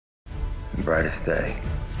Brightest day,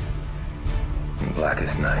 and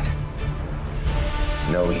blackest night.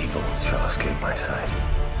 No evil shall escape my sight.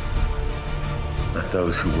 Let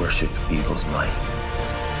those who worship evil's might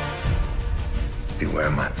beware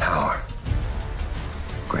my power,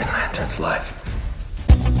 Green Lantern's life.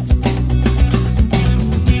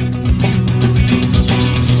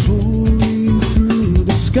 Soaring through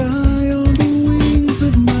the sky on the wings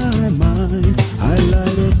of my mind, I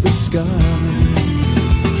light up the sky.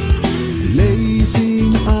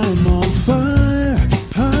 Blazing, I'm on fire.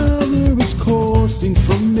 Power is coursing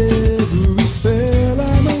from every cell.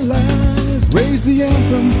 I'm alive. Raise the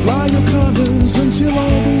anthem, fly your colors until all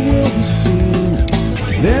the world is seen.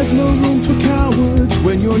 There's no room for cowards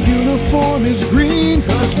when your uniform is green.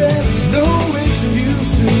 'Cause there's no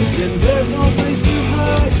excuses and there's no place to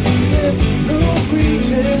hide. See, there's no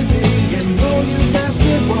pretending and no use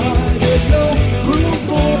asking why. There's no room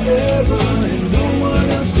for error and no one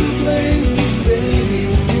else to blame. Be steady,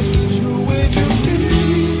 this is your way to be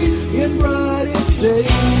in brightest day.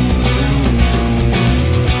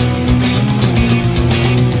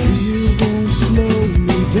 Fear won't slow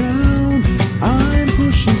me down, I'm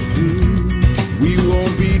pushing through, we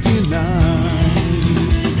won't be denied.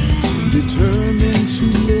 Determined to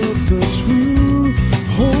live the truth,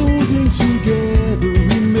 holding together,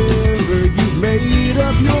 remember you've made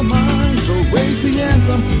up your mind. So raise the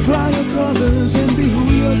anthem, fly your colors and be who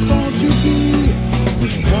you're called to be.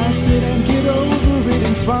 Push past it and get over it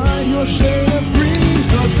and find your shade of green.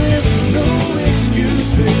 'Cause there's no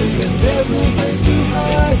excuses and there's no place to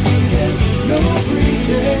hide. See, there's no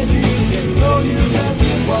pretending and no use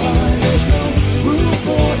asking why. There's no room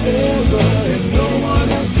for error and no one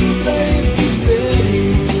else to blame. Be steady,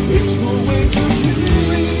 it's your way to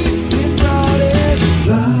carry in brightest.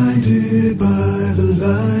 Blinded by the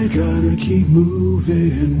light, gotta keep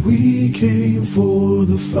moving. We came for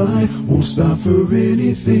the fight, won't stop for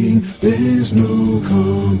anything. There's no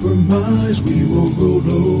compromise, we won't roll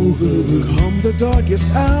over. Come the darkest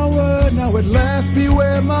hour, now at last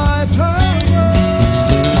beware my power.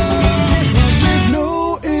 There's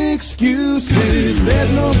no excuses,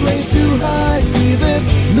 there's no place to hide. See, there's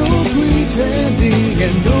no pretending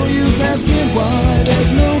and no use asking why.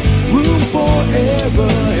 There's no room for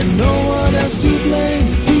error and no one else to blame.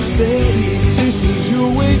 Be steady, this is your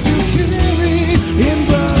way to carry in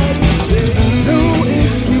brightest day. No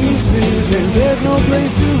excuses and there's no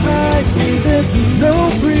place to hide. See, there's no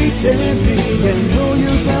pretending and no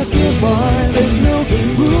use asking why. There's no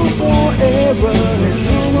room for error and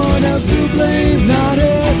no one else to blame. Not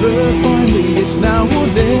ever, finally it's now or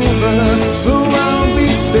never. So I'll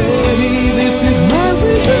be steady, this is my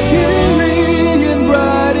way to carry in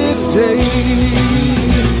brightest day.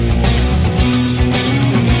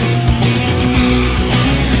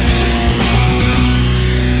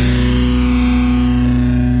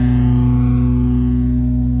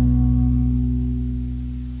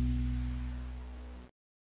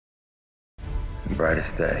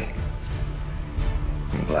 Brightest day,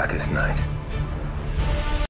 and blackest night.